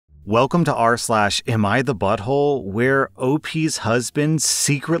Welcome to rSlash Am I the Butthole, where OP's husband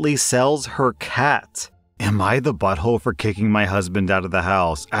secretly sells her cat. Am I the butthole for kicking my husband out of the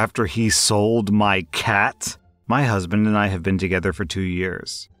house after he sold my cat? My husband and I have been together for 2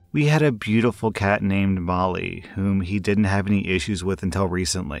 years. We had a beautiful cat named Molly, whom he didn't have any issues with until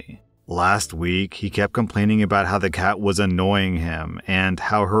recently. Last week, he kept complaining about how the cat was annoying him and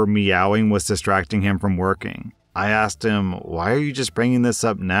how her meowing was distracting him from working. I asked him, why are you just bringing this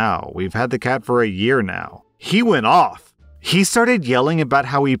up now? We've had the cat for a year now. He went off. He started yelling about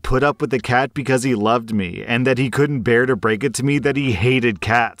how he put up with the cat because he loved me and that he couldn't bear to break it to me that he hated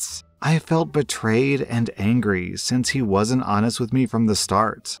cats. I felt betrayed and angry since he wasn't honest with me from the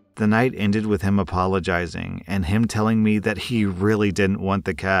start. The night ended with him apologizing and him telling me that he really didn't want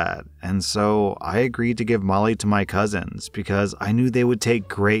the cat, and so I agreed to give Molly to my cousins because I knew they would take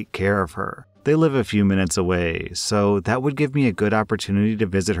great care of her. They live a few minutes away, so that would give me a good opportunity to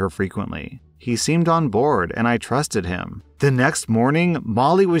visit her frequently. He seemed on board and I trusted him. The next morning,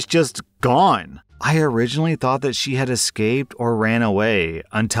 Molly was just gone. I originally thought that she had escaped or ran away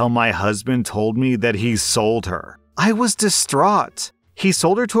until my husband told me that he sold her. I was distraught. He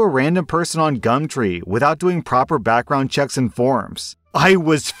sold her to a random person on Gumtree without doing proper background checks and forms. I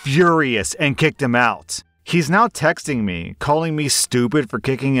was furious and kicked him out. He's now texting me, calling me stupid for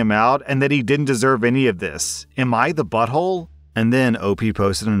kicking him out and that he didn't deserve any of this. Am I the butthole? And then OP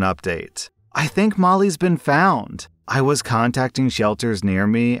posted an update. I think Molly's been found. I was contacting shelters near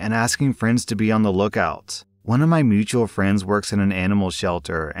me and asking friends to be on the lookout. One of my mutual friends works in an animal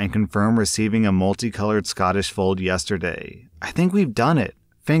shelter and confirmed receiving a multicolored Scottish fold yesterday. I think we've done it.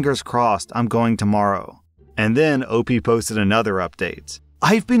 Fingers crossed, I'm going tomorrow. And then OP posted another update.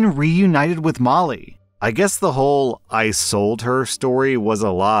 I've been reunited with Molly. I guess the whole I sold her story was a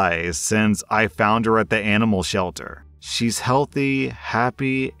lie since I found her at the animal shelter. She's healthy,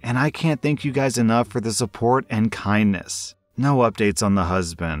 happy, and I can't thank you guys enough for the support and kindness. No updates on the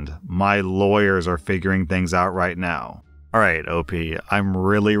husband. My lawyers are figuring things out right now. Alright, OP, I'm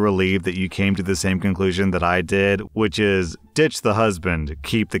really relieved that you came to the same conclusion that I did, which is ditch the husband,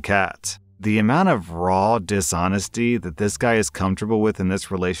 keep the cat. The amount of raw dishonesty that this guy is comfortable with in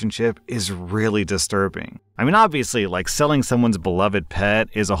this relationship is really disturbing. I mean, obviously, like selling someone's beloved pet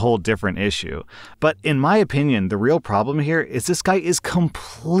is a whole different issue. But in my opinion, the real problem here is this guy is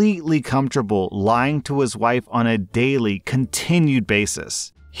completely comfortable lying to his wife on a daily, continued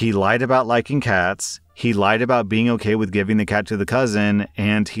basis. He lied about liking cats. He lied about being okay with giving the cat to the cousin,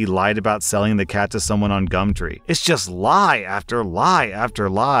 and he lied about selling the cat to someone on Gumtree. It's just lie after lie after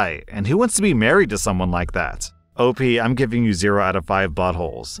lie, and who wants to be married to someone like that? OP, I'm giving you 0 out of 5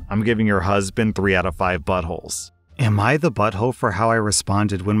 buttholes. I'm giving your husband 3 out of 5 buttholes. Am I the butthole for how I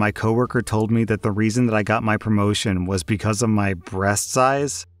responded when my coworker told me that the reason that I got my promotion was because of my breast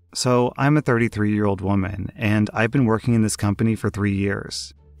size? So I'm a 33-year-old woman, and I've been working in this company for 3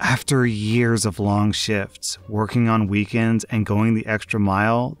 years. After years of long shifts, working on weekends and going the extra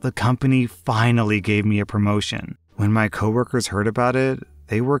mile, the company finally gave me a promotion. When my coworkers heard about it,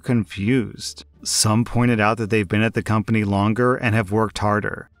 they were confused. Some pointed out that they've been at the company longer and have worked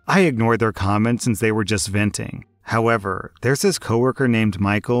harder. I ignored their comments since they were just venting. However, there's this coworker named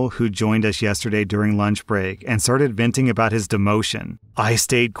Michael who joined us yesterday during lunch break and started venting about his demotion. I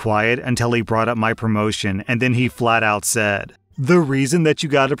stayed quiet until he brought up my promotion, and then he flat out said, "The reason that you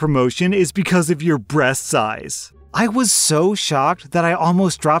got a promotion is because of your breast size." I was so shocked that I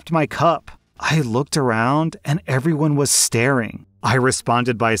almost dropped my cup. I looked around and everyone was staring. I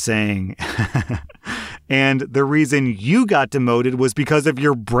responded by saying, "And the reason you got demoted was because of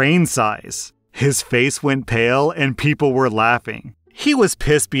your brain size." His face went pale and people were laughing. He was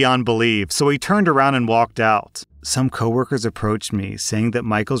pissed beyond belief, so he turned around and walked out. Some coworkers approached me saying that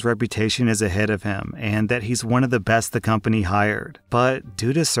Michael's reputation is ahead of him and that he's one of the best the company hired. But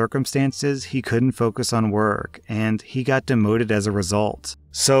due to circumstances, he couldn't focus on work and he got demoted as a result.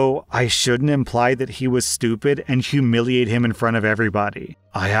 So I shouldn't imply that he was stupid and humiliate him in front of everybody.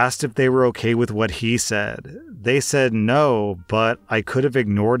 I asked if they were okay with what he said. They said no, but I could have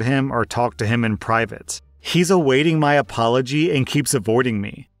ignored him or talked to him in private. He's awaiting my apology and keeps avoiding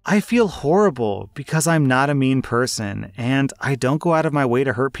me. I feel horrible because I'm not a mean person and I don't go out of my way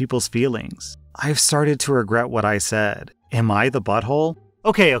to hurt people's feelings. I've started to regret what I said. Am I the butthole?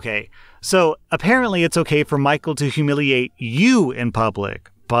 Okay. So apparently it's okay for Michael to humiliate you in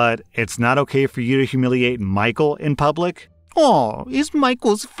public, but it's not okay for you to humiliate Michael in public? Aw, is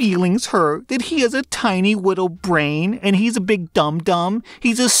Michael's feelings hurt that he has a tiny little brain and he's a big dum-dum?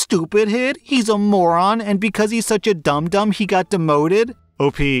 He's a stupid head, he's a moron, and because he's such a dum-dum he got demoted?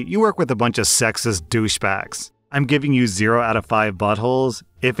 OP, you work with a bunch of sexist douchebags. I'm giving you 0 out of 5 buttholes.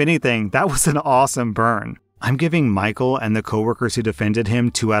 If anything, that was an awesome burn. I'm giving Michael and the coworkers who defended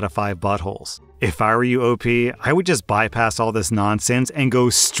him 2 out of 5 buttholes. If I were you, OP, I would just bypass all this nonsense and go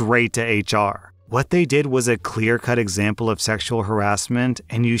straight to HR. What they did was a clear-cut example of sexual harassment,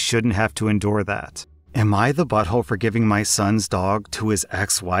 and you shouldn't have to endure that. Am I the butthole for giving my son's dog to his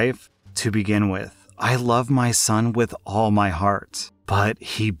ex-wife? To begin with, I love my son with all my heart, but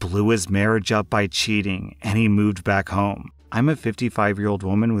he blew his marriage up by cheating, and he moved back home. I'm a 55-year-old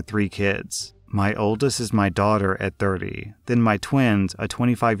woman with 3 kids. My oldest is my daughter at 30, then my twins, a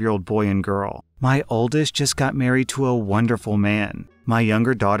 25-year-old boy and girl. My oldest just got married to a wonderful man. My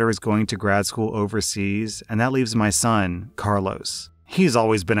younger daughter is going to grad school overseas, and that leaves my son, Carlos. He's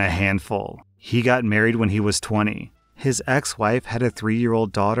always been a handful. He got married when he was 20. His ex-wife had a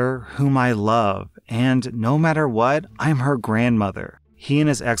 3-year-old daughter whom I love, and no matter what, I'm her grandmother. He and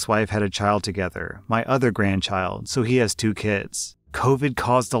his ex-wife had a child together, my other grandchild, so he has 2 kids. COVID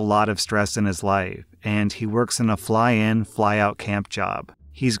caused a lot of stress in his life, and he works in a fly-in, fly-out camp job.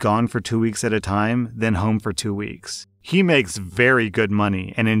 He's gone for 2 weeks at a time, then home for 2 weeks. He makes very good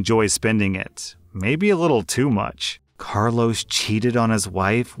money and enjoys spending it. Maybe a little too much. Carlos cheated on his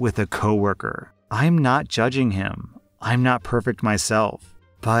wife with a coworker. I'm not judging him. I'm not perfect myself.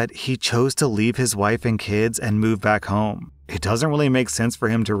 But he chose to leave his wife and kids and move back home. It doesn't really make sense for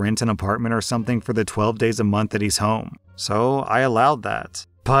him to rent an apartment or something for the 12 days a month that he's home. So I allowed that.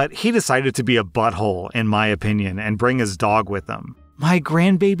 But he decided to be a butthole, in my opinion, and bring his dog with him. My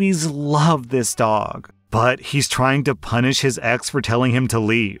grandbabies love this dog, but he's trying to punish his ex for telling him to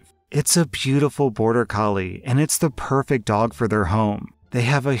leave. It's a beautiful border collie, and it's the perfect dog for their home. They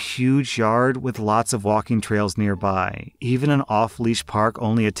have a huge yard with lots of walking trails nearby, even an off-leash park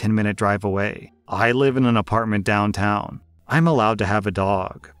only a 10-minute drive away. I live in an apartment downtown. I'm allowed to have a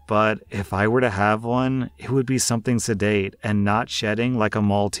dog, but if I were to have one, it would be something sedate and not shedding like a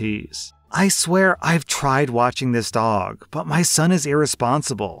Maltese. I swear I've tried watching this dog, but my son is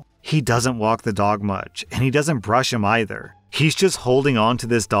irresponsible. He doesn't walk the dog much, and he doesn't brush him either. He's just holding on to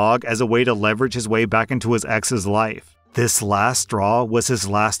this dog as a way to leverage his way back into his ex's life. This last straw was his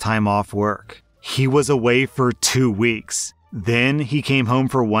last time off work. He was away for 2 weeks. Then he came home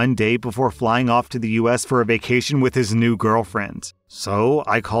for 1 day before flying off to the US for a vacation with his new girlfriend. So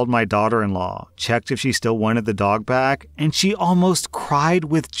I called my daughter-in-law, checked if she still wanted the dog back, and she almost cried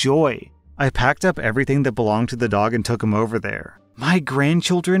with joy. I packed up everything that belonged to the dog and took him over there. My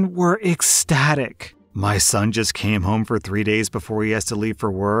grandchildren were ecstatic. My son just came home for 3 days before he has to leave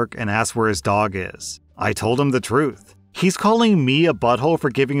for work and asked where his dog is. I told him the truth. He's calling me a butthole for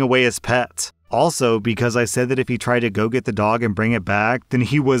giving away his pet. Also, because I said that if he tried to go get the dog and bring it back, then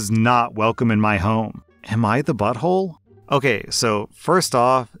he was not welcome in my home. Am I the butthole? Okay, so first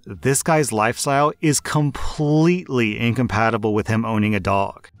off, this guy's lifestyle is completely incompatible with him owning a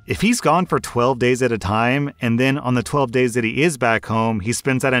dog. If he's gone for 12 days at a time, and then on the 12 days that he is back home, he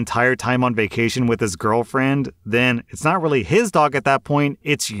spends that entire time on vacation with his girlfriend, then it's not really his dog at that point,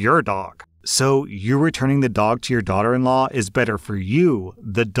 it's your dog. So you returning the dog to your daughter-in-law is better for you,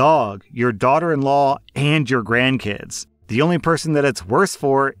 the dog, your daughter-in-law, and your grandkids. The only person that it's worse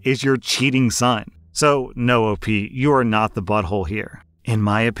for is your cheating son. So no, OP, you are not the butthole here. In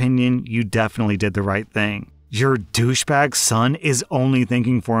my opinion, you definitely did the right thing. Your douchebag son is only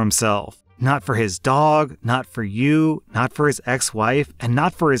thinking for himself. Not for his dog, not for you, not for his ex-wife, and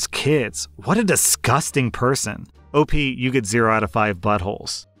not for his kids. What a disgusting person. OP, you get 0 out of 5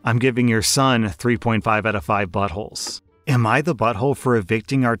 buttholes. I'm giving your son 3.5 out of 5 buttholes. Am I the butthole for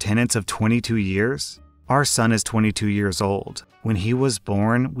evicting our tenants of 22 years? Our son is 22 years old. When he was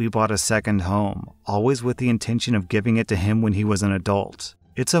born, we bought a second home, always with the intention of giving it to him when he was an adult.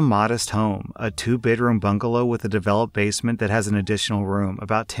 It's a modest home, a 2-bedroom bungalow with a developed basement that has an additional room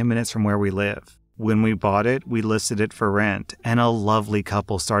about 10 minutes from where we live. When we bought it, we listed it for rent, and a lovely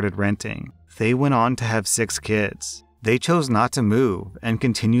couple started renting. They went on to have 6 kids. They chose not to move and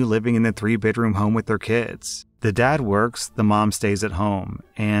continue living in the 3-bedroom home with their kids. The dad works, the mom stays at home,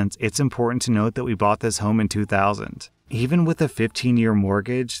 and it's important to note that we bought this home in 2000. Even with a 15-year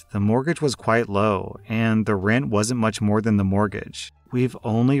mortgage, the mortgage was quite low, and the rent wasn't much more than the mortgage. We've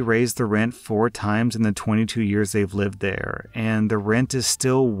only raised the rent 4 times in the 22 years they've lived there, and the rent is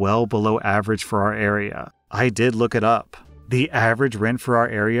still well below average for our area. I did look it up. The average rent for our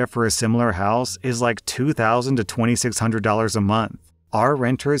area for a similar house is like $2,000 to $2,600 a month. Our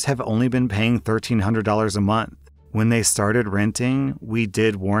renters have only been paying $1,300 a month. When they started renting, we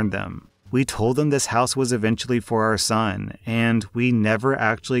did warn them. We told them this house was eventually for our son, and we never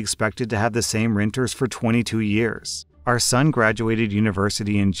actually expected to have the same renters for 22 years. Our son graduated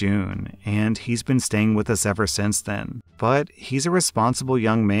university in June, and he's been staying with us ever since then. But he's a responsible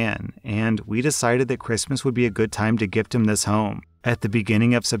young man, and we decided that Christmas would be a good time to gift him this home. At the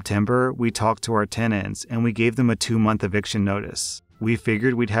beginning of September, we talked to our tenants, and we gave them a 2-month eviction notice. We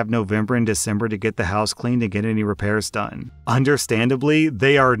figured we'd have November and December to get the house cleaned and get any repairs done. Understandably,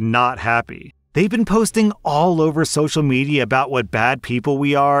 they are not happy. They've been posting all over social media about what bad people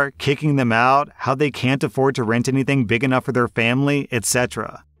we are, kicking them out, how they can't afford to rent anything big enough for their family,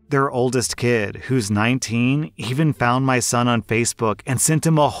 etc. Their oldest kid, who's 19, even found my son on Facebook and sent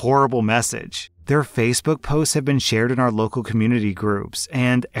him a horrible message. Their Facebook posts have been shared in our local community groups,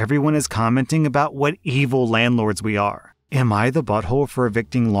 and everyone is commenting about what evil landlords we are. Am I the butthole for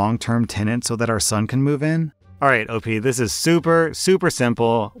evicting long-term tenants so that our son can move in? Alright, OP, this is super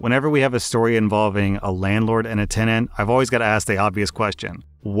simple. Whenever we have a story involving a landlord and a tenant, I've always got to ask the obvious question.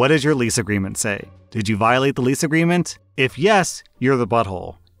 What does your lease agreement say? Did you violate the lease agreement? If yes, you're the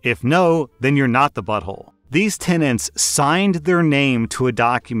butthole. If no, then you're not the butthole. These tenants signed their name to a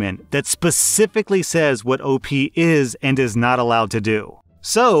document that specifically says what OP is and is not allowed to do.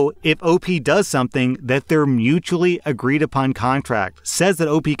 So, if OP does something that their mutually agreed upon contract says that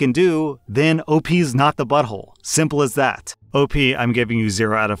OP can do, then OP's not the butthole. Simple as that. OP, I'm giving you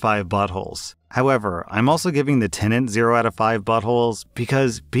 0 out of 5 buttholes. However, I'm also giving the tenant 0 out of 5 buttholes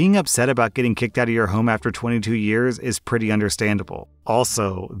because being upset about getting kicked out of your home after 22 years is pretty understandable.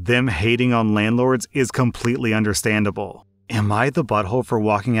 Also, them hating on landlords is completely understandable. Am I the butthole for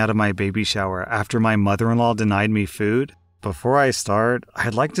walking out of my baby shower after my mother-in-law denied me food? Before I start,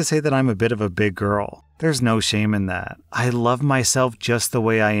 I'd like to say that I'm a bit of a big girl. There's no shame in that. I love myself just the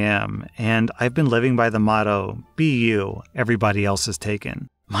way I am, and I've been living by the motto, be you, everybody else is taken.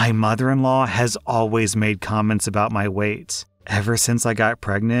 My mother-in-law has always made comments about my weight. Ever since I got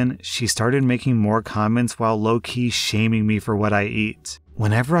pregnant, she started making more comments while low-key shaming me for what I eat.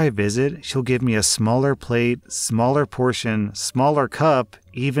 Whenever I visit, she'll give me a smaller plate, smaller portion, smaller cup,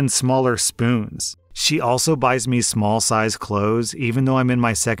 even smaller spoons. She also buys me small-size clothes even though I'm in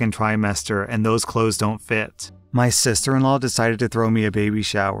my second trimester and those clothes don't fit. My sister-in-law decided to throw me a baby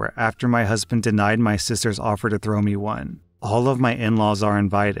shower after my husband denied my sister's offer to throw me one. All of my in-laws are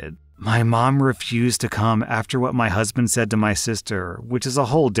invited. My mom refused to come after what my husband said to my sister, which is a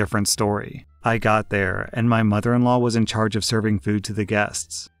whole different story. I got there, and my mother-in-law was in charge of serving food to the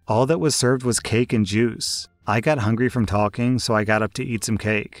guests. All that was served was cake and juice. I got hungry from talking, so I got up to eat some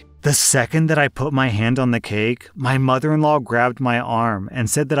cake. The second that I put my hand on the cake, my mother-in-law grabbed my arm and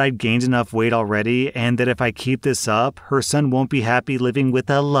said that I'd gained enough weight already and that if I keep this up, her son won't be happy living with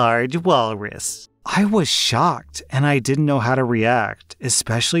a large walrus. I was shocked and I didn't know how to react,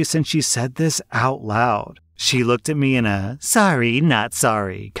 especially since she said this out loud. She looked at me in a sorry, not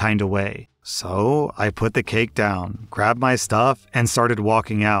sorry kind of way. So I put the cake down, grabbed my stuff, and started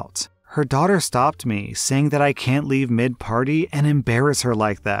walking out. Her daughter stopped me, saying that I can't leave mid-party and embarrass her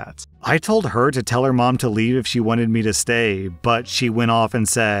like that. I told her to tell her mom to leave if she wanted me to stay, but she went off and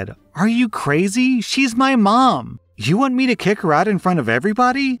said, "Are you crazy? She's my mom. You want me to kick her out in front of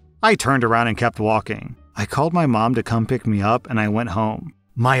everybody?" I turned around and kept walking. I called my mom to come pick me up and I went home.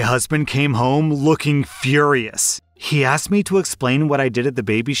 My husband came home looking furious. He asked me to explain what I did at the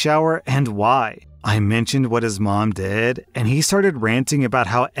baby shower and why. I mentioned what his mom did, and he started ranting about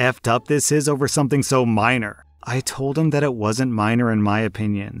how effed up this is over something so minor. I told him that it wasn't minor in my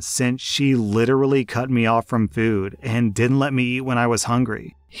opinion, since she literally cut me off from food and didn't let me eat when I was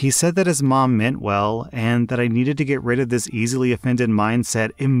hungry. He said that his mom meant well, and that I needed to get rid of this easily offended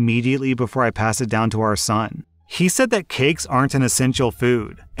mindset immediately before I pass it down to our son. He said that cakes aren't an essential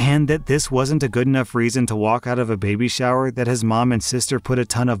food, and that this wasn't a good enough reason to walk out of a baby shower that his mom and sister put a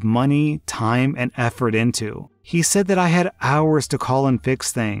ton of money, time, and effort into. He said that I had hours to call and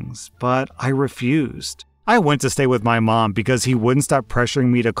fix things, but I refused. I went to stay with my mom because he wouldn't stop pressuring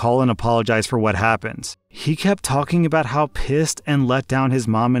me to call and apologize for what happened. He kept talking about how pissed and let down his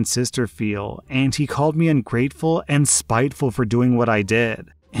mom and sister feel, and he called me ungrateful and spiteful for doing what I did.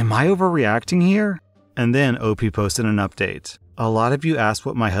 Am I overreacting here? And then OP posted an update. A lot of you asked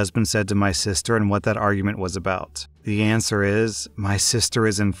what my husband said to my sister and what that argument was about. The answer is, my sister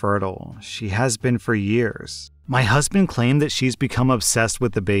is infertile. She has been for years. My husband claimed that she's become obsessed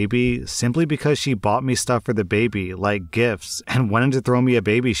with the baby simply because she bought me stuff for the baby, like gifts, and wanted to throw me a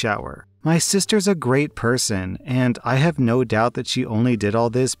baby shower. My sister's a great person, and I have no doubt that she only did all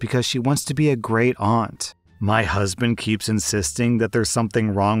this because she wants to be a great aunt. My husband keeps insisting that there's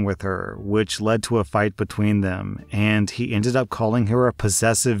something wrong with her, which led to a fight between them, and he ended up calling her a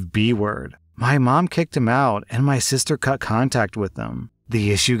possessive B word. My mom kicked him out, and my sister cut contact with them.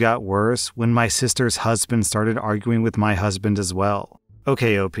 The issue got worse when my sister's husband started arguing with my husband as well.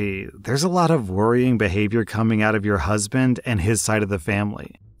 Okay, OP, there's a lot of worrying behavior coming out of your husband and his side of the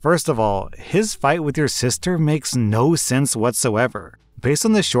family. First of all, his fight with your sister makes no sense whatsoever. Based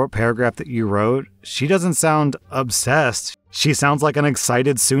on the short paragraph that you wrote, she doesn't sound obsessed. She sounds like an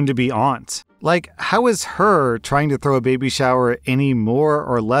excited soon-to-be aunt. Like, how is her trying to throw a baby shower any more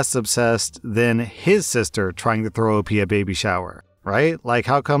or less obsessed than his sister trying to throw OP a baby shower, right? Like,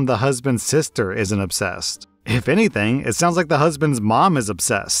 how come the husband's sister isn't obsessed? If anything, it sounds like the husband's mom is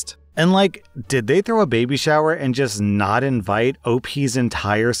obsessed. And like, did they throw a baby shower and just not invite OP's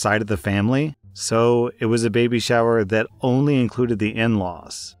entire side of the family? So it was a baby shower that only included the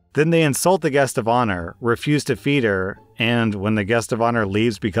in-laws. Then they insult the guest of honor, refuse to feed her, and when the guest of honor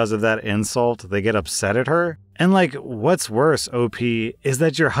leaves because of that insult, they get upset at her? And like, what's worse, OP, is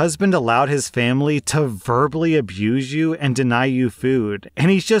that your husband allowed his family to verbally abuse you and deny you food, and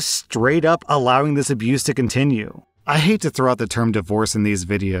he's just straight up allowing this abuse to continue. I hate to throw out the term divorce in these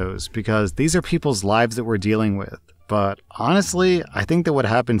videos because these are people's lives that we're dealing with. But honestly, I think that what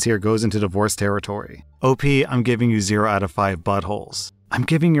happens here goes into divorce territory. OP, I'm giving you 0 out of 5 buttholes. I'm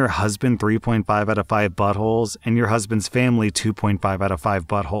giving your husband 3.5 out of 5 buttholes and your husband's family 2.5 out of 5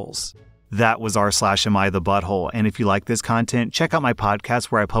 buttholes. That was r/AmITheButthole, and if you like this content, check out my podcast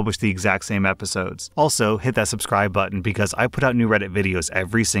where I publish the exact same episodes. Also, hit that subscribe button because I put out new Reddit videos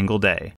every single day.